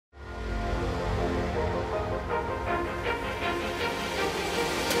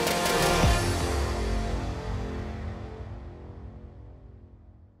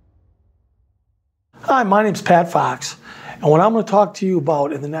Hi, my name's Pat Fox, and what I'm going to talk to you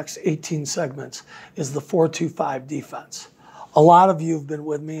about in the next 18 segments is the 4-2-5 defense. A lot of you have been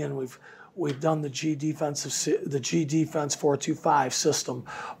with me, and we've done the G defense 4-2-5 system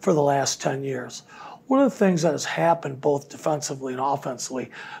for the last 10 years. One of the things that has happened both defensively and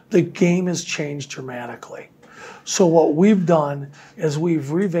offensively, the game has changed dramatically. So what we've done is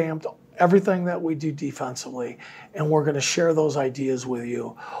we've revamped everything that we do defensively, and we're going to share those ideas with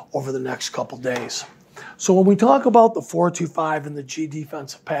you over the next couple days. So when we talk about the 4-2-5 and the G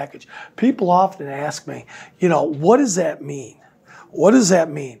defensive package, people often ask me, what does that mean? What does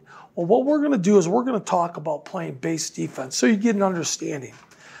that mean? Well, what we're going to do is we're going to talk about playing base defense so you get an understanding.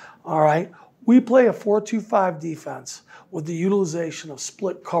 All right? We play a 4-2-5 defense with the utilization of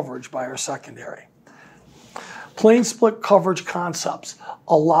split coverage by our secondary. Playing split coverage concepts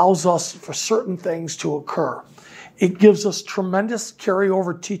allows us for certain things to occur. It gives us tremendous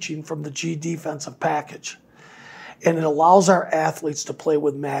carryover teaching from the G defensive package, and it allows our athletes to play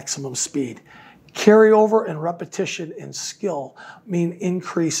with maximum speed. Carryover and repetition in skill mean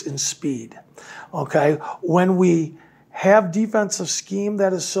increase in speed. Okay? When we have defensive scheme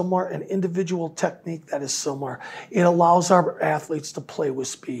that is similar and individual technique that is similar, it allows our athletes to play with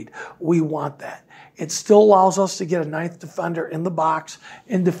speed. We want that. It still allows us to get a ninth defender in the box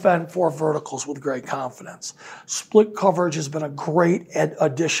and defend 4 verticals with great confidence. Split coverage has been a great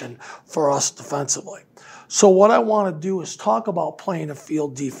addition for us defensively. So what I want to do is talk about playing a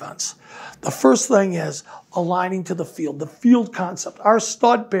field defense. The first thing is aligning to the field concept. Our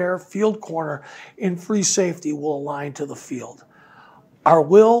stud bear, field corner, and free safety will align to the field. Our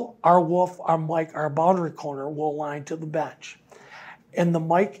will, our wolf, our Mike, our boundary corner will align to the bench. And the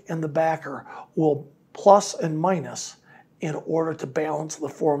Mike and the backer will plus and minus in order to balance the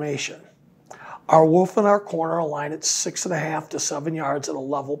formation. Our wolf and our corner align at 6.5 to 7 yards at a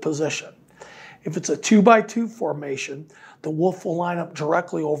level position. If it's a 2x2 formation, the wolf will line up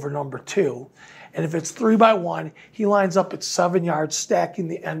directly over number 2. And if it's 3x1, he lines up at 7 yards, stacking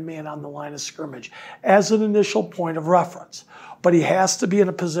the end man on the line of scrimmage as an initial point of reference. But he has to be in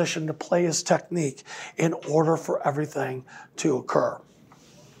a position to play his technique in order for everything to occur.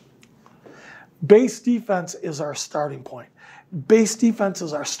 Base defense is our starting point. Base defense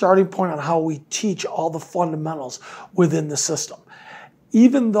is our starting point on how we teach all the fundamentals within the system.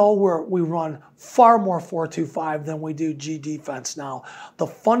 Even though we run far more 4-2-5 than we do G defense now, the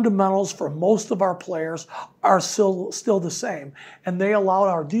fundamentals for most of our players are still the same, and they allow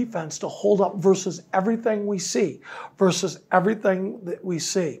our defense to hold up versus everything we see,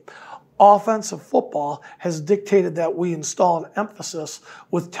 Offensive football has dictated that we install an emphasis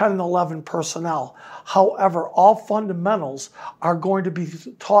with 10 and 11 personnel. However, all fundamentals are going to be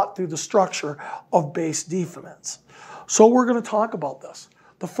taught through the structure of base defense. So we're going to talk about this.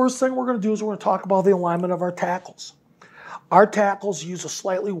 The first thing we're going to do is we're going to talk about the alignment of our tackles. Our tackles use a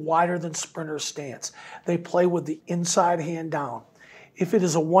slightly wider than sprinter stance. They play with the inside hand down. If it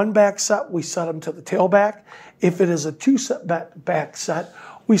is a 1-back set, we set them to the tailback. If it is a 2-back set,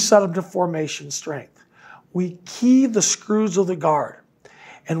 we set them to formation strength. We key the screws of the guard.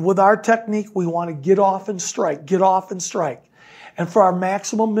 And with our technique, we want to get off and strike, get off and strike. And for our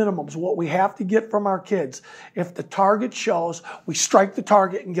maximum minimums, what we have to get from our kids, if the target shows, we strike the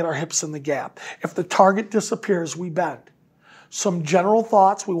target and get our hips in the gap. If the target disappears, we bend. Some general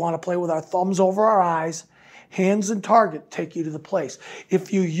thoughts, we want to play with our thumbs over our eyes. Hands and target take you to the place.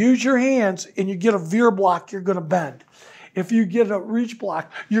 If you use your hands and you get a veer block, you're going to bend. If you get a reach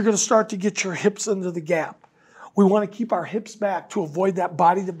block, you're going to start to get your hips into the gap. We want to keep our hips back to avoid that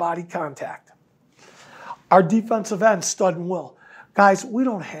body-to-body contact. Our defensive end, stud and will. Guys, we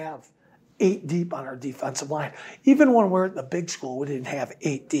don't have 8 deep on our defensive line. Even when we're at the big school, we didn't have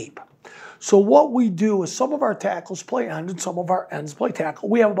 8 deep. So what we do is some of our tackles play end and some of our ends play tackle.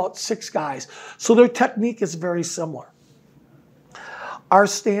 We have about 6 guys, so their technique is very similar. Our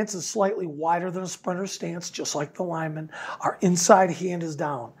stance is slightly wider than a sprinter stance, just like the lineman. Our inside hand is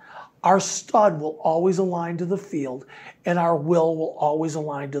down. Our stud will always align to the field, and our will always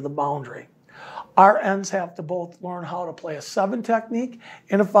align to the boundary. Our ends have to both learn how to play a 7 technique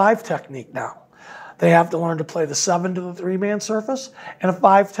and a 5 technique now. They have to learn to play the 7 to the 3-man surface and a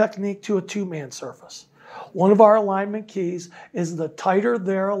 5 technique to a 2-man surface. One of our alignment keys is the tighter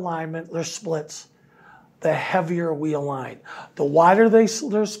their alignment, their splits, the heavier we align. The wider their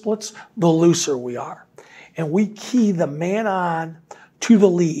splits, the looser we are. And we key the man on to the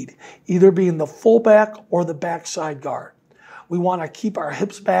lead, either being the fullback or the backside guard. We want to keep our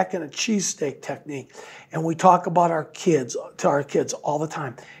hips back in a cheesesteak technique. And we talk about to our kids all the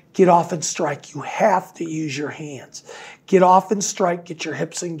time. Get off and strike. You have to use your hands. Get off and strike. Get your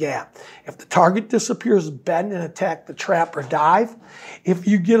hips in gap. If the target disappears, bend and attack the trap or dive. If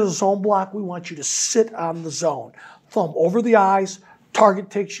you get a zone block, we want you to sit on the zone. Thumb over the eyes. Target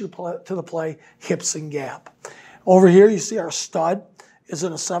takes you to the play. Hips in gap. Over here, you see our stud is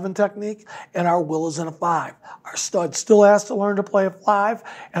in a 7 technique, and our will is in a 5. Our stud still has to learn to play a 5,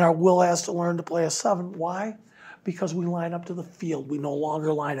 and our will has to learn to play a 7. Why? Because we line up to the field. We no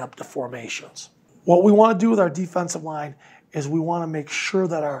longer line up to formations. What we want to do with our defensive line is we want to make sure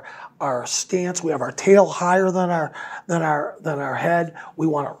that our stance, we have our tail higher than our head. We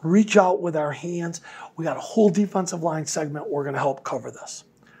want to reach out with our hands. We got a whole defensive line segment. We're going to help cover this.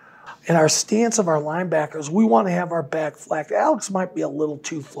 In our stance of our linebackers, we want to have our back flat. Alex might be a little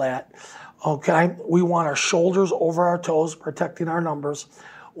too flat. Okay, we want our shoulders over our toes, protecting our numbers.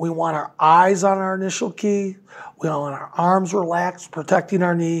 We want our eyes on our initial key. We want our arms relaxed, protecting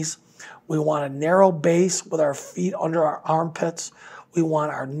our knees. We want a narrow base with our feet under our armpits. We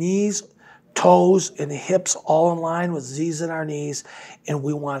want our knees, toes, and hips all in line with Z's in our knees. And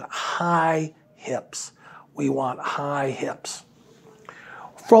we want high hips. We want high hips.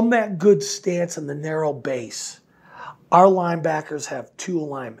 From that good stance and the narrow base, our linebackers have 2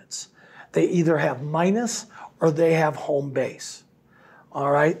 alignments. They either have minus or they have home base.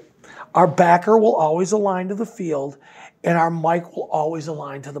 All right? Our backer will always align to the field, and our mic will always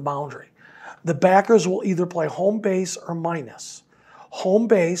align to the boundary. The backers will either play home base or minus. Home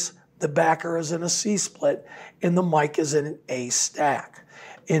base, the backer is in a C split, and the mic is in an A stack.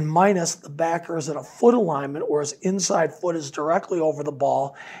 In minus, the backer is in a foot alignment, whereas inside foot is directly over the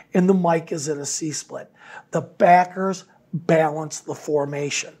ball, and the mic is in a C split. The backers balance the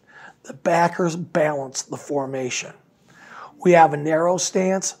formation. The backers balance the formation. We have a narrow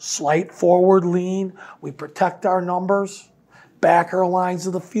stance, slight forward lean. We protect our numbers. Backer aligns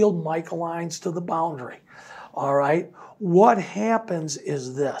to the field, mic aligns to the boundary. All right? What happens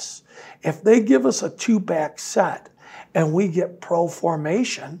is this. If they give us a 2-back set and we get pro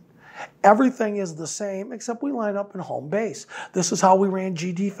formation, everything is the same except we line up in home base. This is how we ran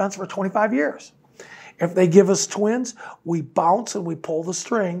G defense for 25 years. If they give us twins, we bounce and we pull the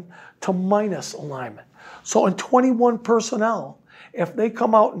string to minus alignment. So in 21 personnel, if they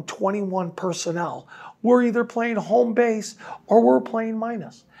come out in 21 personnel, we're either playing home base or we're playing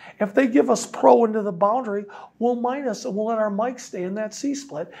minus. If they give us pro into the boundary, we'll minus and we'll let our mic stay in that C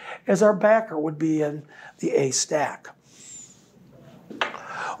split as our backer would be in the A stack.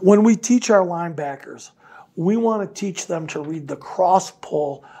 When we teach our linebackers, we want to teach them to read the cross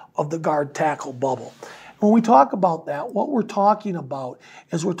pull of the guard tackle bubble. When we talk about that, what we're talking about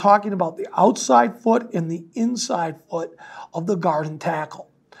is we're talking about the outside foot and the inside foot of the guard and tackle.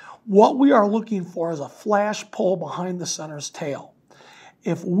 What we are looking for is a flash pull behind the center's tail.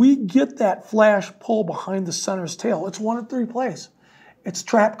 If we get that flash pull behind the center's tail, it's 1 of 3 plays. It's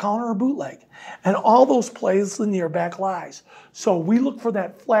trap, counter, or bootleg. And all those plays, the near back lies. So we look for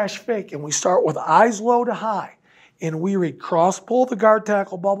that flash fake, and we start with eyes low to high. And we read cross pull the guard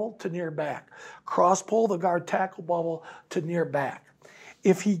tackle bubble to near back. Cross pull the guard tackle bubble to near back.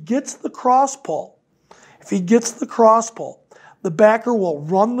 If he gets the cross pull, the backer will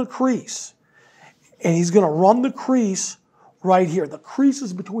run the crease. And he's going to run the crease right here. The crease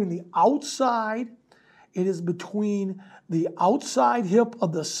is between the outside. It is between the outside hip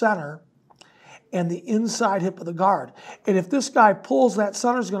of the center and the inside hip of the guard. And if this guy pulls, that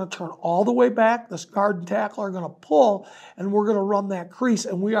center is going to turn all the way back. This guard and tackle are going to pull, and we're going to run that crease,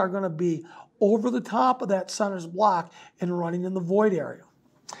 and we are going to be over the top of that center's block and running in the void area.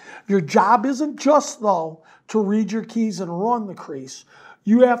 Your job isn't just, though, to read your keys and run the crease.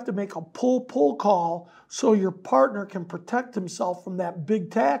 You have to make a pull-pull call so your partner can protect himself from that big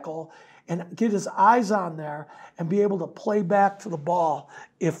tackle and get his eyes on there and be able to play back to the ball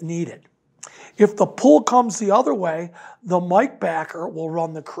if needed. If the pull comes the other way, the mic backer will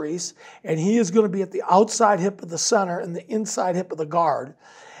run the crease, and he is going to be at the outside hip of the center and the inside hip of the guard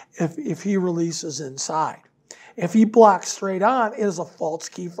if he releases inside. If he blocks straight on, it is a false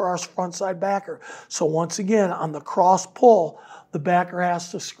key for our front side backer. So once again, on the cross pull, the backer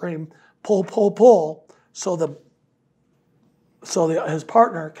has to scream pull, pull, pull, so his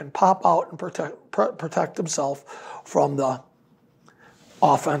partner can pop out and protect himself from the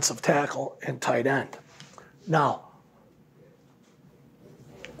offensive tackle and tight end. Now,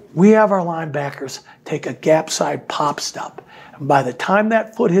 we have our linebackers take a gap side pop step. And by the time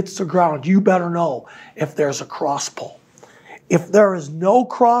that foot hits the ground, you better know if there's a cross pull. If there is no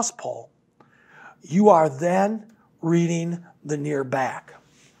cross pull, you are then reading the near back.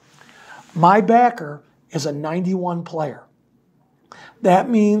 My backer is a 91 player. That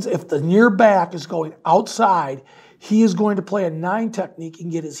means if the near back is going outside, he is going to play a 9 technique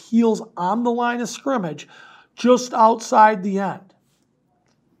and get his heels on the line of scrimmage just outside the end.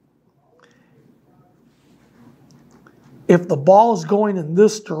 If the ball is going in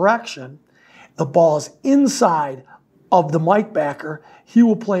this direction, the ball is inside of the Mike backer, he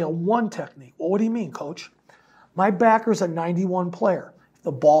will play a 1 technique. Well, what do you mean, coach? My backer's a 91 player. If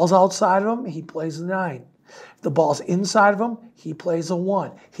the ball's outside of him, he plays a 9. If the ball's inside of him, he plays a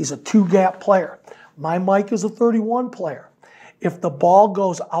 1. He's a 2-gap player. My Mike is a 31 player. If the ball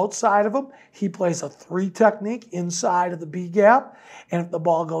goes outside of him, he plays a 3 technique inside of the B gap. And if the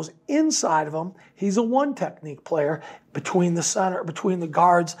ball goes inside of him, he's a 1 technique player between the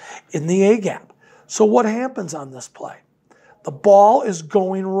guards in the A gap. So what happens on this play? The ball is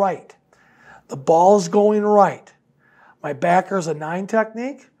going right. The ball is going right. My backer is a 9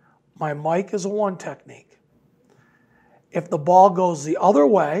 technique. My Mike is a 1 technique. If the ball goes the other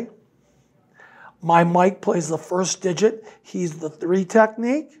way, my Mike plays the first digit. He's the 3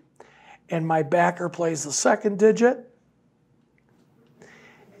 technique. And my backer plays the second digit.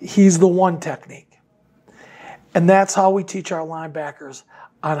 He's the 1 technique. And that's how we teach our linebackers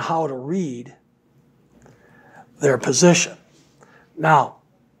on how to read their position. Now,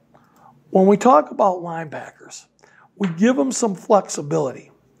 when we talk about linebackers, we give them some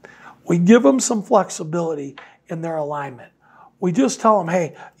flexibility. We give them some flexibility in their alignment. We just tell them,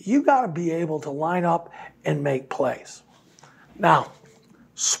 hey, you got to be able to line up and make plays. Now,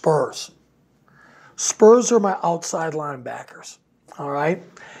 spurs. Spurs are my outside linebackers, all right?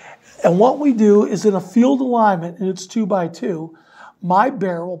 And what we do is in a field alignment, and it's 2x2, my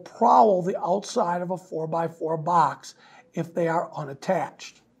bear will prowl the outside of a 4x4 box if they are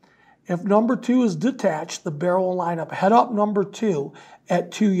unattached. If number 2 is detached, the bear will line up head up number 2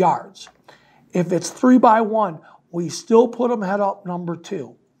 at 2 yards. If it's 3x1, we still put them head up number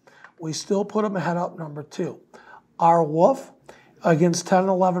 2. We still put them head up number 2. Our wolf against 10 and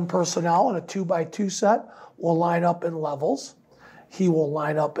 11 personnel in a 2x2 set will line up in levels. He will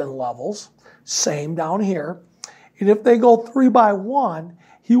line up in levels. Same down here. And if they go 3x1,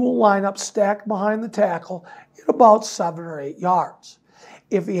 he will line up stacked behind the tackle at about 7 or 8 yards.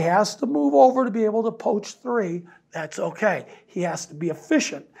 If he has to move over to be able to poach 3, that's okay. He has to be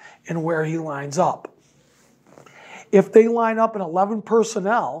efficient in where he lines up. If they line up in 11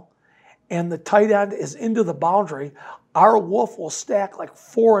 personnel and the tight end is into the boundary, our wolf will stack like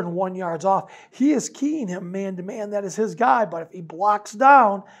 4 and 1 yards off. He is keying him man-to-man. That is his guy. But if he blocks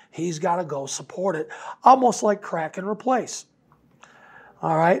down, he's got to go support it, almost like crack and replace.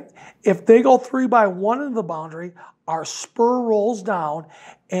 All right? If they go 3x1 into the boundary, our spur rolls down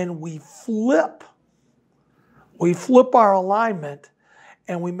and we flip. We flip our alignment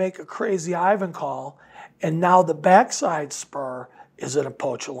and we make a crazy Ivan call. And now the backside spur is in a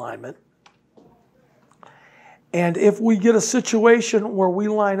poach alignment. And if we get a situation where we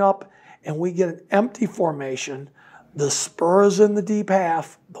line up and we get an empty formation, the spur is in the deep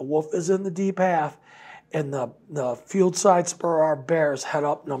half, the wolf is in the deep half, and the field side spur, our bears, head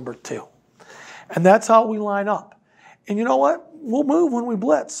up number 2. And that's how we line up. And you know what? We'll move when we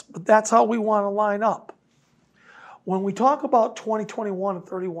blitz, but that's how we want to line up. When we talk about 20, 21, and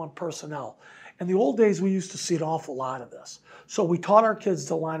 31 personnel, in the old days we used to see an awful lot of this. So we taught our kids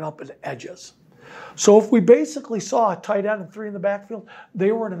to line up in edges. So if we basically saw a tight end and 3 in the backfield,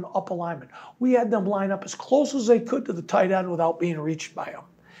 they were in an up alignment. We had them line up as close as they could to the tight end without being reached by them.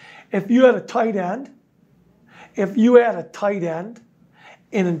 If you had a tight end,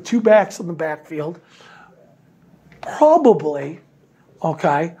 and in 2 backs in the backfield, probably,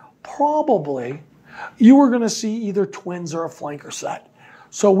 you were going to see either twins or a flanker set.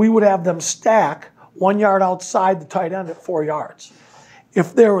 So we would have them stack 1 yard outside the tight end at 4 yards.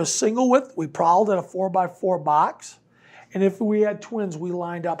 If there was single width, we prowled at a 4x4 box. And if we had twins, we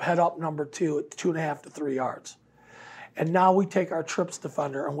lined up head up number 2 at 2.5 to 3 yards. And now we take our trips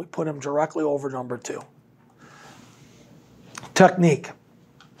defender and we put him directly over number 2. Technique.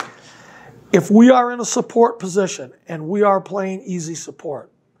 If we are in a support position and we are playing easy support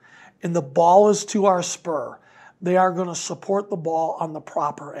and the ball is to our spur, they are going to support the ball on the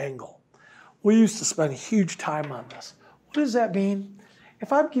proper angle. We used to spend huge time on this. What does that mean?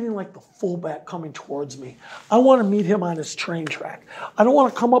 If I'm getting like the fullback coming towards me, I want to meet him on his train track. I don't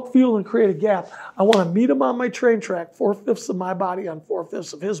want to come upfield and create a gap. I want to meet him on my train track, 4/5 of my body on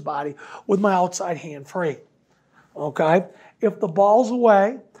 4/5 of his body with my outside hand free. Okay? If the ball's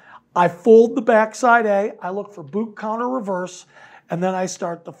away, I fold the backside A, I look for boot counter reverse, and then I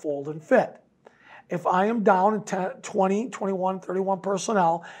start to fold and fit. If I am down in 10, 20, 21, 31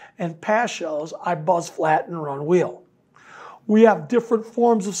 personnel and pass shows, I buzz flat and run wheel. We have different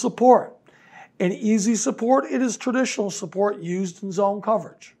forms of support. In easy support, it is traditional support used in zone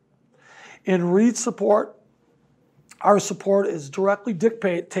coverage. In read support, our support is directly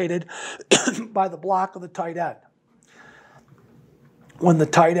dictated by the block of the tight end when the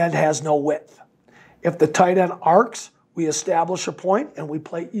tight end has no width. If the tight end arcs, we establish a point and we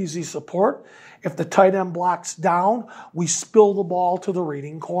play easy support. If the tight end blocks down, we spill the ball to the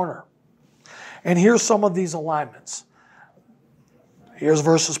reading corner. And here's some of these alignments. Here's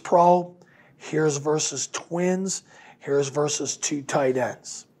versus pro. Here's versus twins. Here's versus two tight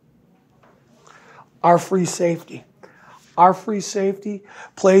ends. Our free safety. Our free safety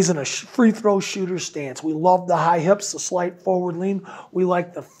plays in a free throw shooter stance. We love the high hips, the slight forward lean. We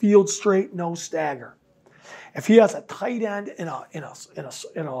like the field straight, no stagger. If he has a tight end in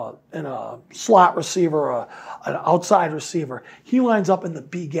a slot receiver or an outside receiver, he lines up in the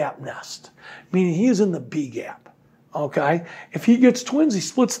B gap nest, meaning he is in the B gap. Okay? If he gets twins, he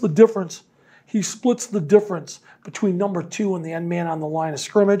splits the difference. He splits the difference between number 2 and the end man on the line of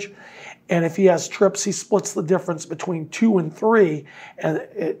scrimmage. And if he has trips, he splits the difference between 2 and 3,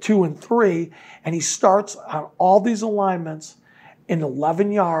 and he starts on all these alignments in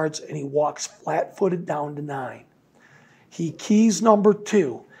 11 yards, and he walks flat-footed down to 9. He keys number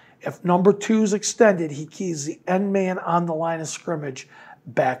 2. If number 2 is extended, he keys the end man on the line of scrimmage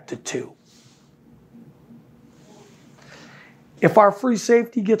back to 2. If our free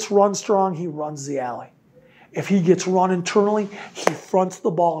safety gets run strong, he runs the alley. If he gets run internally, he fronts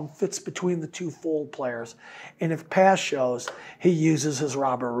the ball and fits between the two fold players. And if pass shows, he uses his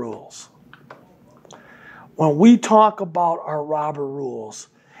robber rules. When we talk about our robber rules,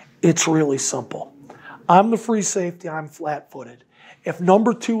 it's really simple. I'm the free safety, I'm flat-footed. If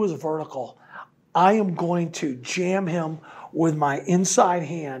number 2 is vertical, I am going to jam him with my inside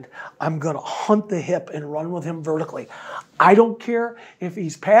hand. I'm going to hunt the hip and run with him vertically. I don't care if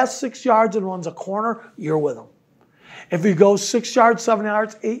he's past 6 yards and runs a corner, you're with him. If he goes 6 yards, 7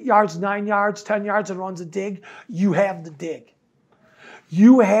 yards, 8 yards, 9 yards, 10 yards and runs a dig, you have the dig.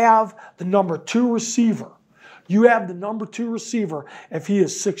 You have the number 2 receiver. You have the number 2 receiver if he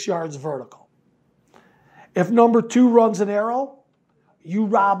is 6 yards vertical. If number 2 runs an arrow, you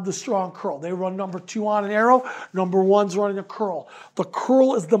rob the strong curl. They run number 2 on an arrow. Number 1's running a curl. The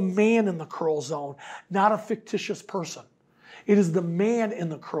curl is the man in the curl zone, not a fictitious person. It is the man in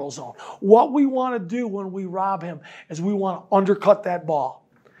the curl zone. What we want to do when we rob him is we want to undercut that ball.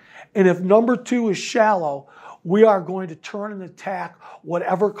 And if number 2 is shallow, we are going to turn and attack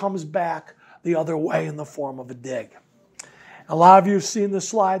whatever comes back the other way in the form of a dig. A lot of you have seen this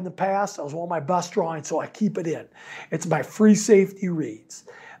slide in the past. That was one of my best drawings, so I keep it in. It's my free safety reads.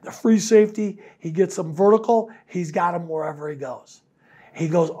 The free safety, he gets them vertical, he's got them wherever he goes. He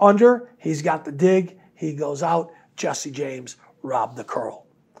goes under, he's got the dig, he goes out, Jesse James robbed the curl.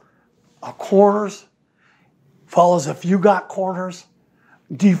 Corners, fellas, if you got corners,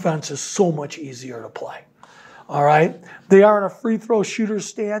 defense is so much easier to play. All right? They are in a free throw shooter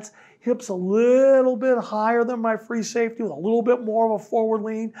stance. Hips a little bit higher than my free safety with a little bit more of a forward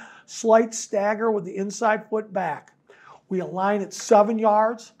lean. Slight stagger with the inside foot back. We align at 7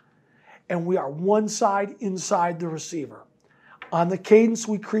 yards, and we are one side inside the receiver. On the cadence,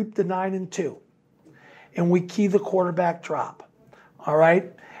 we creep to 9 and 2, and we key the quarterback drop. All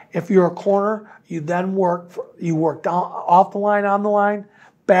right? If you're a corner, you then work down off the line, on the line,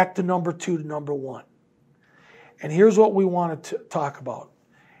 back to number 2 to number 1. And here's what we want to talk about.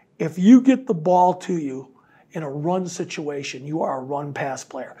 If you get the ball to you in a run situation, you are a run-pass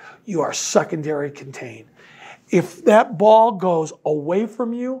player. You are secondary contained. If that ball goes away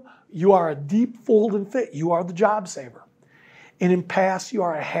from you, you are a deep fold and fit. You are the job saver. And in pass, you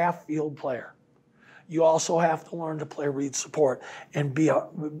are a half-field player. You also have to learn to play read support and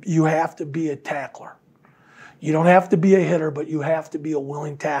you have to be a tackler. You don't have to be a hitter, but you have to be a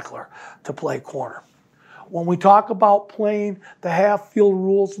willing tackler to play corner. When we talk about playing the half-field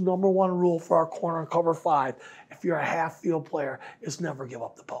rules, the number 1 rule for our corner and cover 5, if you're a half-field player, is never give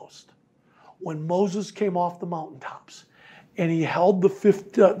up the post. When Moses came off the mountaintops and he held the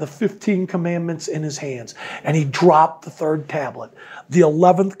 15 commandments in his hands and he dropped the 3rd tablet, the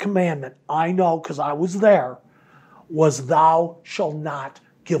 11th commandment, I know because I was there, was thou shalt not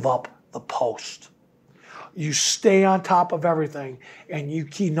give up the post. You stay on top of everything and you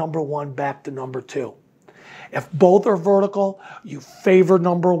key number 1 back to number 2. If both are vertical, you favor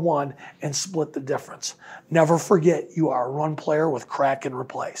number 1 and split the difference. Never forget, you are a run player with crack and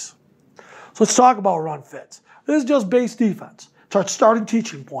replace. So let's talk about run fits. This is just base defense. It's our starting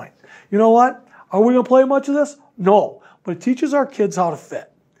teaching point. You know what? Are we going to play much of this? No. But it teaches our kids how to fit.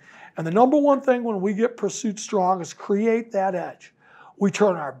 And the number one thing when we get pursuit strong is create that edge. We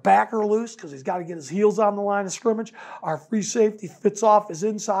turn our backer loose because he's got to get his heels on the line of scrimmage. Our free safety fits off his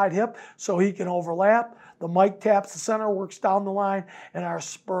inside hip so he can overlap. The Mike taps the center, works down the line, and our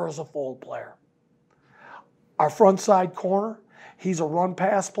spur is a fold player. Our front side corner, he's a run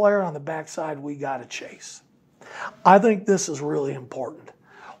pass player. On the backside, we got to chase. I think this is really important.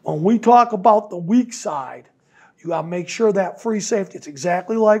 When we talk about the weak side, you got to make sure that free safety, it's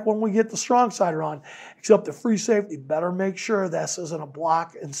exactly like when we get the strong side run, except the free safety better make sure this isn't a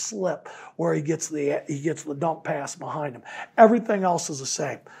block and slip where he gets the dump pass behind him. Everything else is the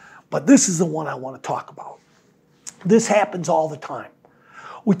same. But this is the one I want to talk about. This happens all the time.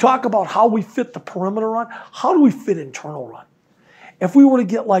 We talk about how we fit the perimeter run. How do we fit internal run? If we were to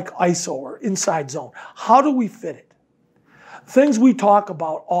get like ISO or inside zone, how do we fit it? Things we talk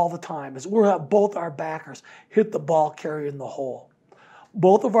about all the time is we'll have both our backers hit the ball carrier in the hole.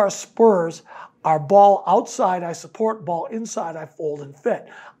 Both of our spurs are ball outside, I support, ball inside, I fold and fit.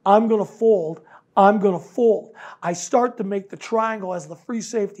 I'm going to fold, I'm going to fold. I start to make the triangle as the free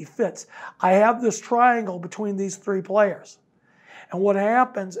safety fits. I have this triangle between these three players. And what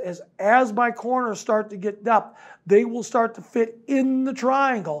happens is as my corners start to get depth, they will start to fit in the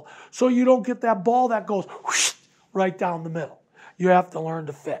triangle so you don't get that ball that goes whoosh, right down the middle. You have to learn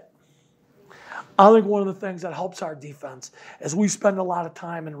to fit. I think one of the things that helps our defense is we spend a lot of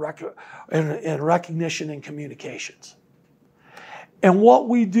time in recognition and communications. And what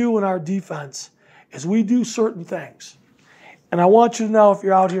we do in our defense is we do certain things. And I want you to know if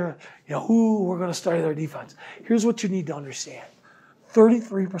you're out here, we're going to study their defense. Here's what you need to understand.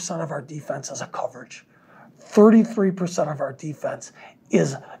 33% of our defense is a coverage. 33% of our defense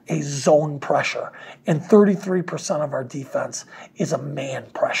is a zone pressure. And 33% of our defense is a man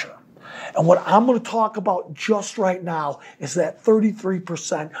pressure. And what I'm going to talk about just right now is that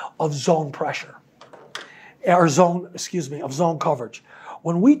 33% of zone pressure. Of zone coverage.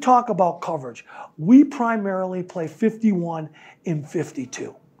 When we talk about coverage, we primarily play 51 and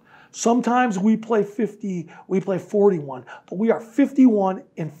 52. Sometimes we play 41, but we are 51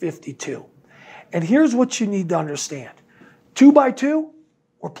 and 52. And here's what you need to understand. 2x2,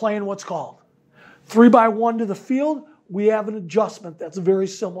 we're playing what's called 3x1 to the field. We have an adjustment that's very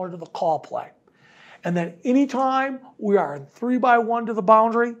similar to the call play. And then anytime we are in 3x1 to the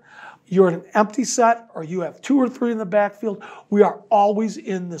boundary, you're in an empty set or you have 2 or 3 in the backfield, we are always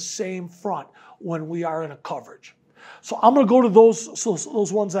in the same front when we are in a coverage. So I'm going to go to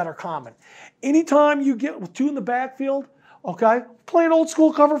those ones that are common. Anytime you get with 2 in the backfield, okay, playing old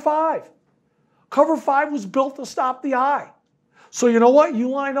school cover 5. Cover 5 was built to stop the eye. So you know what? You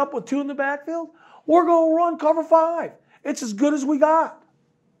line up with 2 in the backfield, we're going to run cover 5. It's as good as we got.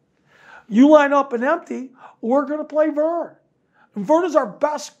 You line up an empty, we're going to play Vern. And Vern is our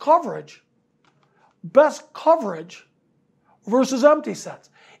best coverage versus empty sets.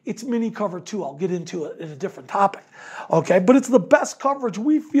 It's mini cover 2. I'll get into it in a different topic. Okay, but it's the best coverage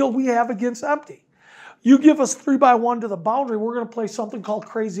we feel we have against empty. You give us 3x1 to the boundary, we're going to play something called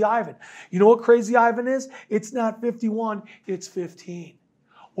Crazy Ivan. You know what Crazy Ivan is? It's not 51, it's 15.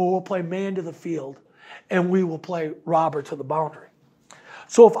 Well, we'll play man to the field, and we will play robber to the boundary.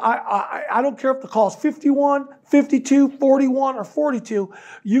 So if I don't care if the call is 51, 52, 41, or 42,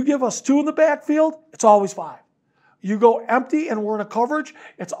 you give us 2 in the backfield, it's always 5. You go empty and we're in a coverage,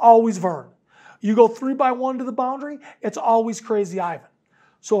 it's always Vern. You go 3x1 to the boundary, it's always Crazy Ivan.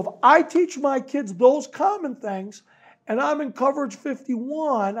 So if I teach my kids those common things and I'm in coverage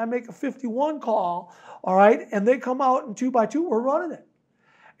 51, I make a 51 call, all right, and they come out in 2x2, we're running it.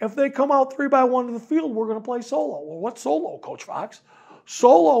 If they come out 3x1 to the field, we're going to play solo. Well, what's solo, Coach Fox?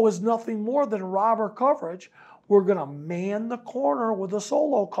 Solo is nothing more than robber coverage. We're going to man the corner with a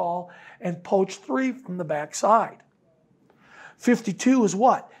solo call and poach 3 from the backside. 52 is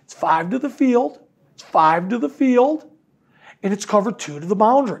what? It's 5 to the field. It's 5 to the field. And it's cover 2 to the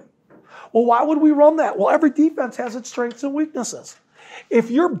boundary. Well, why would we run that? Well, every defense has its strengths and weaknesses. If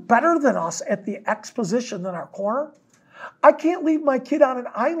you're better than us at the X position than our corner, I can't leave my kid on an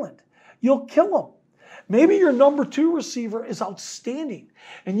island. You'll kill him. Maybe your number 2 receiver is outstanding,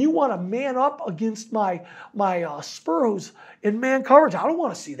 and you want to man up against my spur who's in man coverage. I don't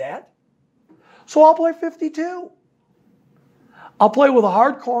want to see that. So I'll play 52. I'll play with a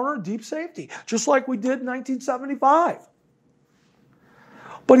hard corner, deep safety, just like we did in 1975.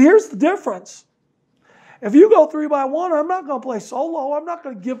 But here's the difference. If you go 3x1, I'm not going to play solo. I'm not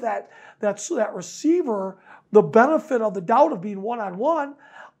going to give that receiver the benefit of the doubt of being one-on-one.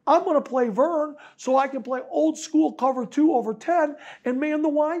 I'm going to play Vern so I can play old school cover 2 over 10 and man the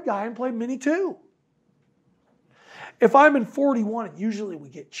wide guy and play mini 2. If I'm in 41, and usually we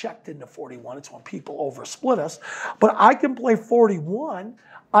get checked into 41, it's when people oversplit us, but I can play 41.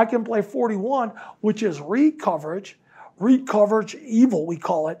 I can play 41, which is read coverage evil, we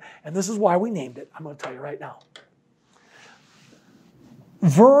call it, and this is why we named it. I'm going to tell you right now.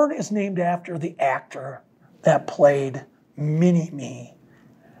 Vern is named after the actor that played Mini-Me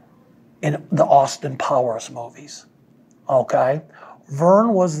in the Austin Powers movies. Okay?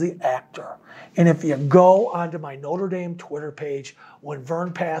 Vern was the actor. And if you go onto my Notre Dame Twitter page, when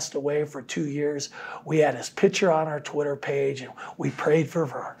Vern passed away for 2 years, we had his picture on our Twitter page, and we prayed for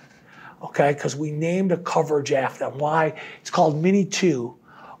Vern. Okay? Because we named a coverage after him. Why? It's called Mini 2,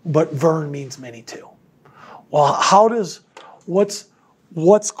 but Vern means Mini 2. Well,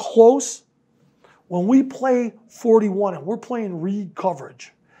 what's close? When we play 41 and we're playing read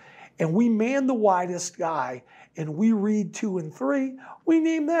coverage, and we man the widest guy, and we read 2 and 3, we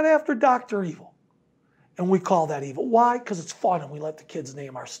name that after Dr. Evil. And we call that evil. Why? Because it's fun and we let the kids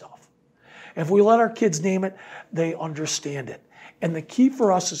name our stuff. If we let our kids name it, they understand it. And the key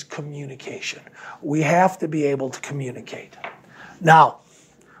for us is communication. We have to be able to communicate. Now,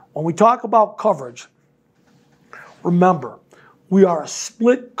 when we talk about coverage, remember, we are a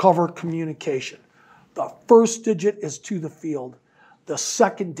split cover communication. The first digit is to the field. The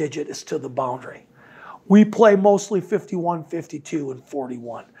second digit is to the boundary. We play mostly 51, 52, and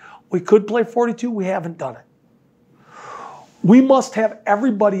 41. We could play 42. We haven't done it. We must have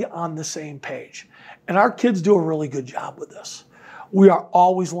everybody on the same page. And our kids do a really good job with this. We are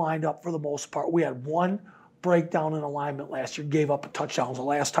always lined up for the most part. We had one breakdown in alignment last year, gave up a touchdown. It was the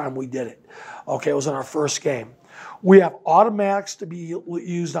last time we did it. Okay, it was in our first game. We have automatics to be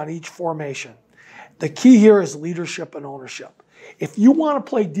used on each formation. The key here is leadership and ownership. If you want to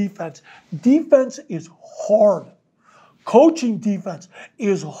play defense, defense is hard. Coaching defense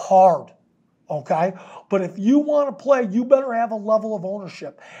is hard, okay? But if you want to play, you better have a level of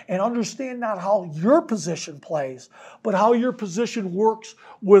ownership and understand not how your position plays, but how your position works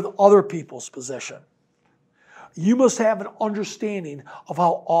with other people's position. You must have an understanding of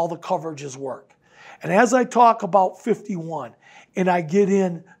how all the coverages work. And as I talk about 51 and I get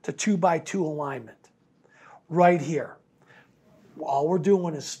into 2x2 alignment, right here, all we're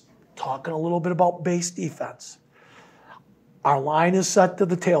doing is talking a little bit about base defense. Our line is set to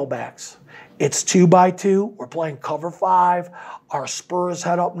the tailbacks. It's 2x2. We're playing cover 5. Our spurs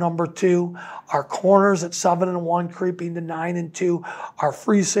head up number 2. Our corners at 7 and 1, creeping to 9 and 2. Our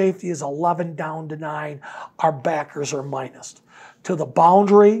free safety is 11 down to 9. Our backers are minus. To the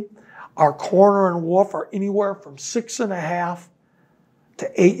boundary, our corner and wolf are anywhere from 6.5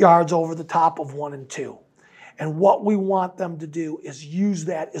 to 8 yards over the top of 1 and 2. And what we want them to do is use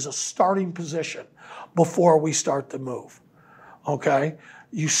that as a starting position before we start to move. Okay?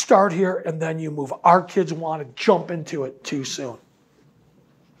 You start here and then you move. Our kids want to jump into it too soon.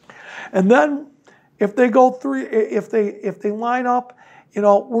 And then if they go through, if they line up,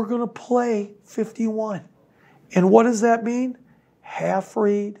 we're going to play 51. And what does that mean? Half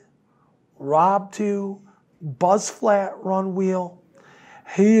read, rob 2, buzz flat, run wheel.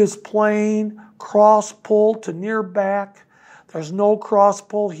 He is playing cross pull to near back. There's no cross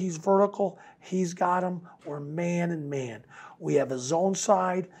pull. He's vertical. He's got him. We're man and man. We have a zone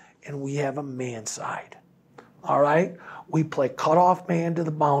side and we have a man side. All right? We play cutoff man to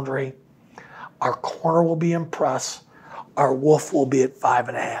the boundary. Our corner will be in press. Our wolf will be at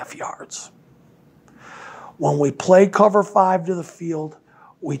 5.5 yards. When we play cover 5 to the field,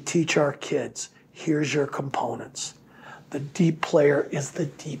 we teach our kids, here's your components. The deep player is the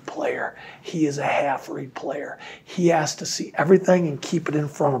deep player. He is a half-read player. He has to see everything and keep it in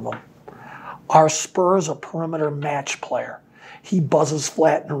front of him. Our spur is a perimeter match player. He buzzes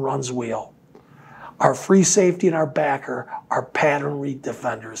flat and runs wheel. Our free safety and our backer are pattern read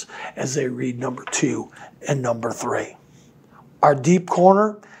defenders as they read number 2 and number 3. Our deep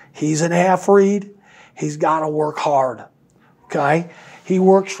corner, he's an half-read. He's got to work hard, okay? He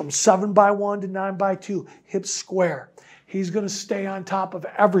works from 7x1 to 9x2, hips square. He's going to stay on top of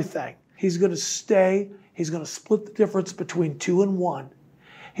everything. He's going to split the difference between 2 and 1.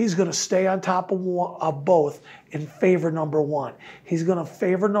 He's going to stay on top of both and favor number 1. He's going to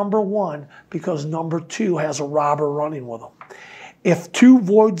favor number 1 because number 2 has a robber running with him. If 2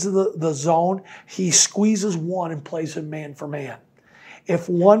 voids the zone, he squeezes 1 and plays him man for man. If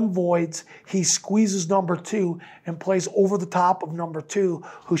 1 voids, he squeezes number 2 and plays over the top of number 2,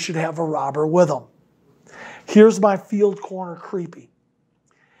 who should have a robber with him. Here's my field corner creepy.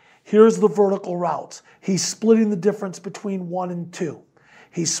 Here's the vertical routes. He's splitting the difference between 1 and 2.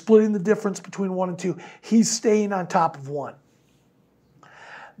 He's splitting the difference between 1 and 2. He's staying on top of 1.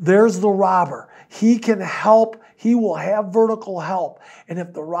 There's the robber. He can help. He will have vertical help. And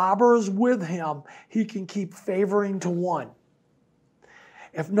if the robber is with him, he can keep favoring to one.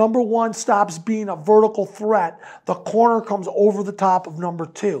 If number one stops being a vertical threat, the corner comes over the top of number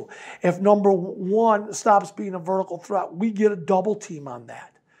two. If number one stops being a vertical threat, we get a double team on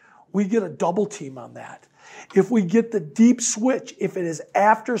that. We get a double team on that. If we get the deep switch, if it is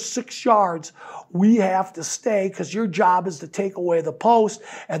after 6 yards, we have to stay because your job is to take away the post,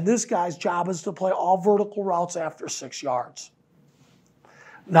 and this guy's job is to play all vertical routes after 6 yards.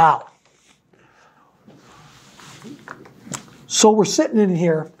 Now, so we're sitting in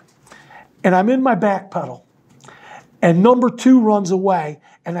here, and I'm in my back pedal, and number two runs away,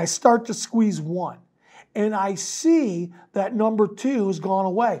 and I start to squeeze one. And I see that number two has gone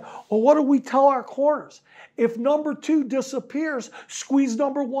away. Well, what do we tell our corners? If number two disappears, squeeze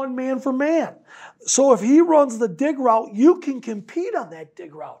number one man for man. So if he runs the dig route, you can compete on that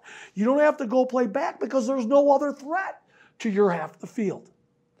dig route. You don't have to go play back because there's no other threat to your half of the field.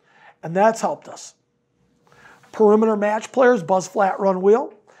 And that's helped us. Perimeter match players, buzz flat run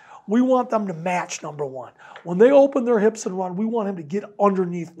wheel. We want them to match number one. When they open their hips and run, we want him to get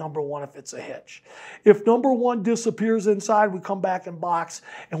underneath number one if it's a hitch. If number one disappears inside, we come back in box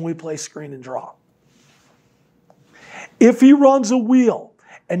and we play screen and draw. If he runs a wheel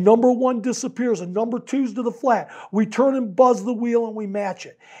and number one disappears and number two's to the flat, we turn and buzz the wheel and we match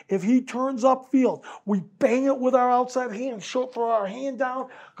it. If he turns upfield, we bang it with our outside hand, throw our hand down,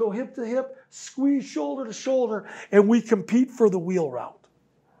 go hip to hip, squeeze shoulder to shoulder, and we compete for the wheel route.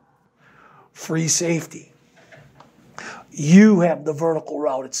 Free safety. You have the vertical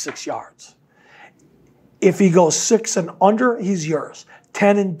route at 6 yards. If he goes 6 and under, he's yours.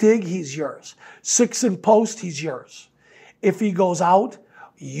 10 and dig, he's yours. 6 and post, he's yours. If he goes out,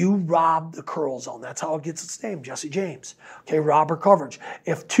 you rob the curl zone. That's how it gets its name, Jesse James. Okay, robber coverage.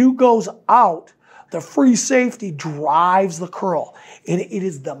 If 2 goes out, the free safety drives the curl. And it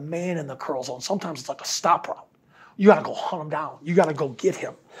is the man in the curl zone. Sometimes it's like a stop route. You got to go hunt him down. You got to go get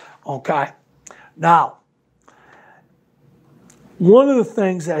him. Okay? Now, one of the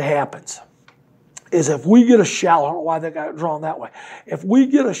things that happens is if we get a shallow, I don't know why that got drawn that way. If we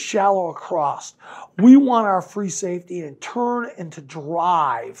get a shallow across, we want our free safety and turn and to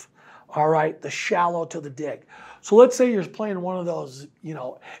drive, all right, the shallow to the dig. So let's say you're playing one of those,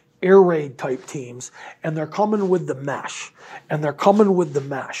 air raid type teams, and they're coming with the mesh,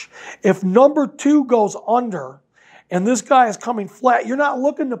 If number two goes under, and this guy is coming flat, you're not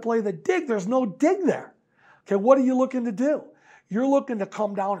looking to play the dig. There's no dig there. Okay, what are you looking to do? You're looking to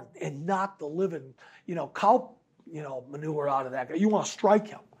come down and knock the living, cow, manure out of that guy. You want to strike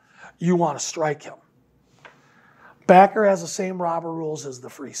him. Backer has the same robber rules as the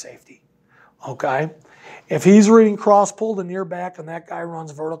free safety. Okay? If he's reading cross pull to near back and that guy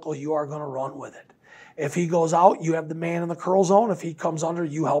runs vertical, you are going to run with it. If he goes out, you have the man in the curl zone. If he comes under,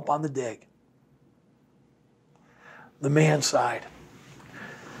 you help on the dig. The man side.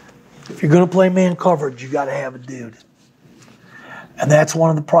 If you're going to play man coverage, you got to have a dude. And that's one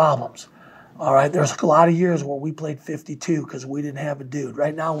of the problems. All right, there's a lot of years where we played 52 because we didn't have a dude.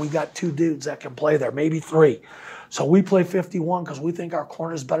 Right now, we got 2 dudes that can play there, maybe 3. So we play 51 because we think our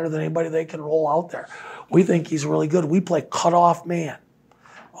corner is better than anybody they can roll out there. We think he's really good. We play cutoff man,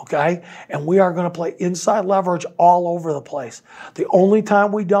 okay? And we are going to play inside leverage all over the place. The only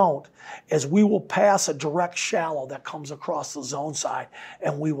time we don't is we will pass a direct shallow that comes across the zone side,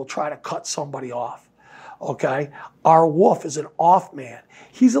 and we will try to cut somebody off. Okay, our wolf is an off man.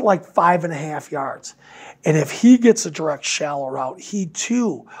 He's at like 5.5 yards. And if he gets a direct shallow route, he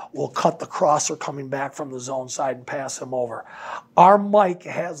too will cut the crosser coming back from the zone side and pass him over. Our Mike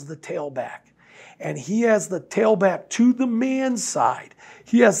has the tailback. And he has the tailback to the man side.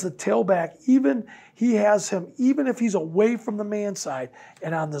 He has the tailback even if he's away from the man side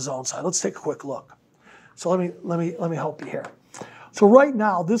and on the zone side. Let's take a quick look. So let me help you here. So right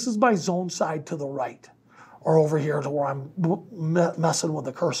now, this is my zone side to the right. Or over here to where I'm messing with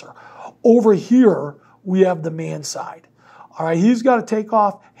the cursor. Over here, we have the man side. All right, he's got to take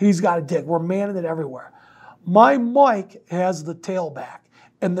off. He's got to dig. We're manning it everywhere. My Mike has the tailback,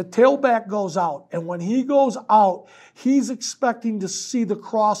 and the tailback goes out. And when he goes out, he's expecting to see the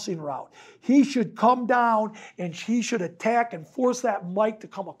crossing route. He should come down, and he should attack and force that Mike to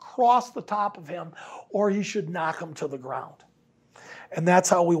come across the top of him, or he should knock him to the ground. And that's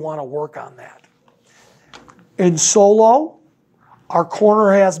how we want to work on that. In solo, our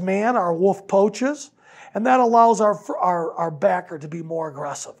corner has man, our wolf poaches, and that allows our backer to be more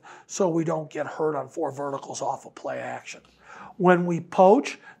aggressive so we don't get hurt on 4 verticals off of play action. When we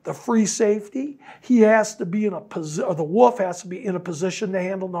poach, the free safety, he has to be in a position, or the wolf has to be in a position to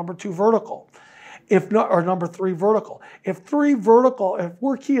handle number 2 vertical. If not, or number 3 vertical. If 3 vertical, if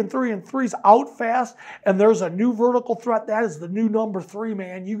we're keying 3 and 3's out fast and there's a new vertical threat, that is the new number 3,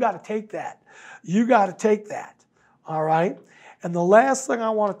 man. You got to take that. You got to take that. All right? And the last thing I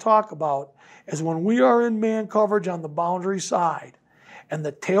want to talk about is when we are in man coverage on the boundary side and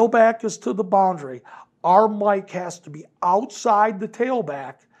the tailback is to the boundary, our mic has to be outside the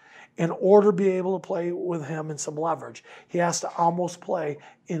tailback in order to be able to play with him in some leverage. He has to almost play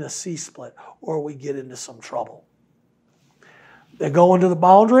in a C-split or we get into some trouble. They go into the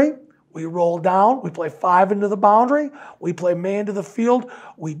boundary. We roll down. We play 5 into the boundary. We play man to the field.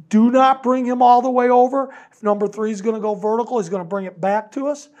 We do not bring him all the way over. If number 3 is going to go vertical, he's going to bring it back to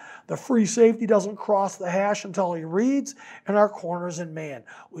us. The free safety doesn't cross the hash until he reads, and our corner's in man.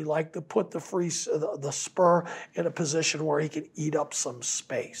 We like to put the spur in a position where he can eat up some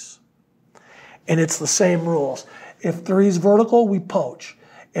space. And it's the same rules. If 3's vertical, we poach.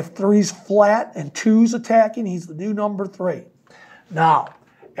 If 3's flat and 2's attacking, he's the new number 3. Now,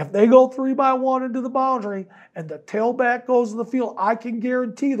 if they go 3 by 1 into the boundary and the tailback goes to the field, I can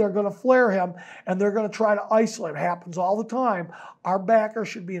guarantee they're going to flare him and they're going to try to isolate. It happens all the time. Our backer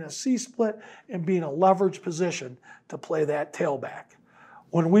should be in a C-split and be in a leverage position to play that tailback.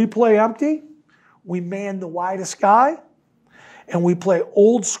 When we play empty, we man the widest guy and we play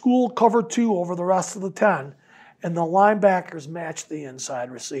old school cover 2 over the rest of the 10, and the linebackers match the inside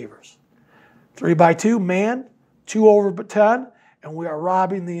receivers. 3 by 2, man, 2 over 10, and we are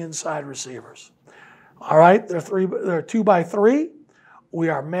robbing the inside receivers. All right, they're 2 by 3. We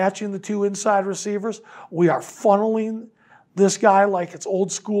are matching the 2 inside receivers. We are funneling this guy like it's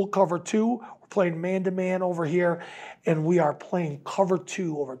old school cover 2. We're playing man-to-man over here, and we are playing cover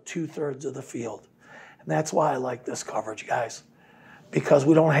 2 over 2/3 of the field. And that's why I like this coverage, guys, because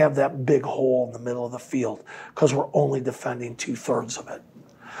we don't have that big hole in the middle of the field because we're only defending 2/3 of it.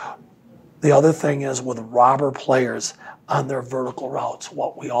 The other thing is with robber players on their vertical routes,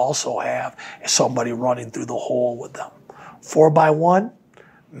 what we also have is somebody running through the hole with them. 4 by 1,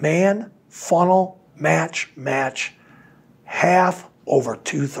 man, funnel, match, half over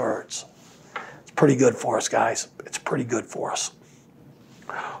 2/3. It's pretty good for us, guys. It's pretty good for us.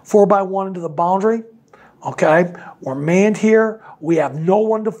 4 by 1 into the boundary. Okay, we're manned here. We have no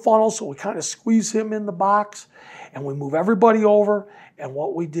one to funnel, so we kind of squeeze him in the box, and we move everybody over, and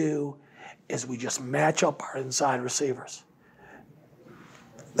what we do is we just match up our inside receivers.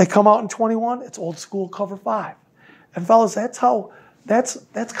 They come out in 21, it's old school cover 5. And fellas, that's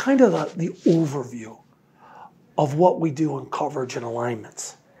kind of the overview of what we do in coverage and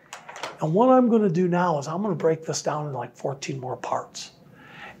alignments. And what I'm going to do now is I'm going to break this down into like 14 more parts.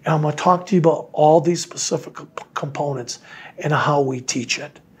 And I'm going to talk to you about all these specific components and how we teach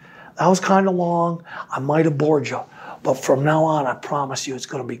it. That was kind of long. I might have bored you. But from now on, I promise you it's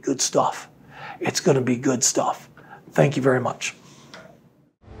going to be good stuff. It's going to be good stuff. Thank you very much.